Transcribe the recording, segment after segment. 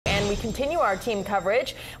we continue our team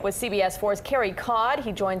coverage with CBS 4's Carey.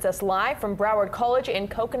 He joins us live from Broward College in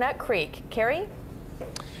Coconut Creek. Carey?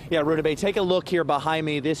 Yeah, Rudabeh, take a look here behind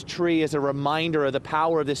me. This tree is a reminder of the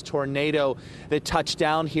power of this tornado that touched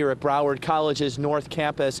down here at Broward College's North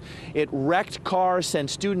Campus. It wrecked cars, sent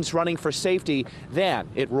students running for safety. Then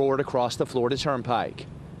it roared across the Florida Turnpike.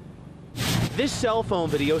 This cell phone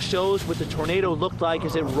video shows what the tornado looked like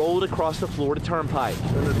as it rolled across the Florida Turnpike.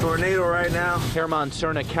 In the tornado right now. Herman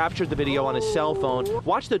Cerna captured the video on his cell phone.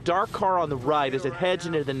 Watch the dark car on the right as it heads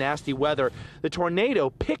into the nasty weather. The tornado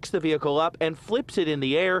picks the vehicle up and flips it in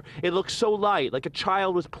the air. It looks so light, like a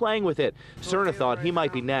child was playing with it. Cerna thought he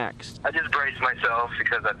might be next. I just braced myself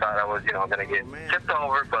because I thought I was, going to get tipped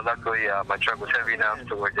over, but luckily my truck was heavy enough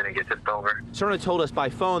so we didn't get tipped over. Cerna told us by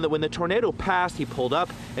phone that when the tornado passed, he pulled up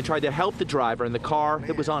and tried to help the driver in the car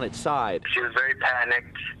that was on its side. She was very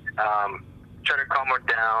panicked. Tried to calm her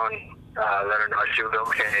down, let her know she was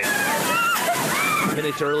okay.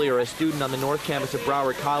 Minutes earlier, a student on the North Campus of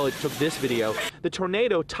Broward College took this video. The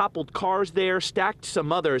tornado toppled cars there, stacked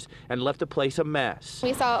some others, and left the place a mess.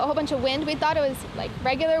 We saw a whole bunch of wind. We thought it was like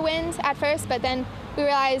regular wind at first, but then we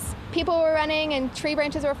realized people were running and tree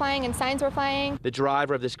branches were flying and signs were flying. The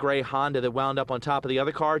driver of this gray Honda that wound up on top of the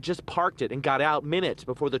other car just parked it and got out minutes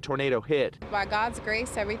before the tornado hit. By God's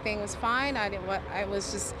grace, everything was fine. I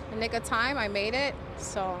was just in the nick of time. I made it,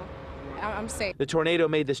 so I'm safe. The tornado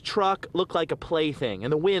made this truck look like a plaything,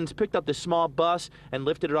 and the winds picked up the small bus and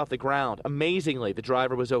lifted it off the ground. Amazingly, the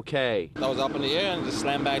driver was okay. I was up in the air and just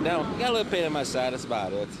slammed back down. Got a little pain in my side, that's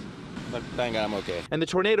about it. But thank God I'm okay. And the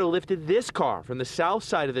tornado lifted this car from the south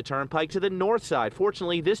side of the turnpike to the north side.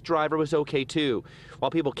 Fortunately, this driver was okay too.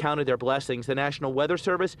 While people counted their blessings, the National Weather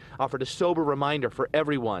Service offered a sober reminder for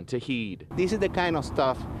everyone to heed. This is the kind of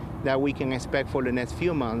stuff that we can expect for the next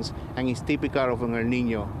few months, and it's typical of an El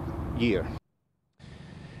Niño year.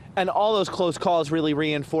 And all those close calls really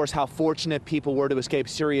reinforce how fortunate people were to escape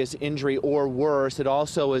serious injury or worse. It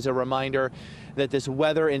also is a reminder that this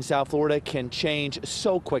weather in South Florida can change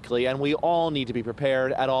so quickly, and we all need to be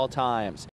prepared at all times.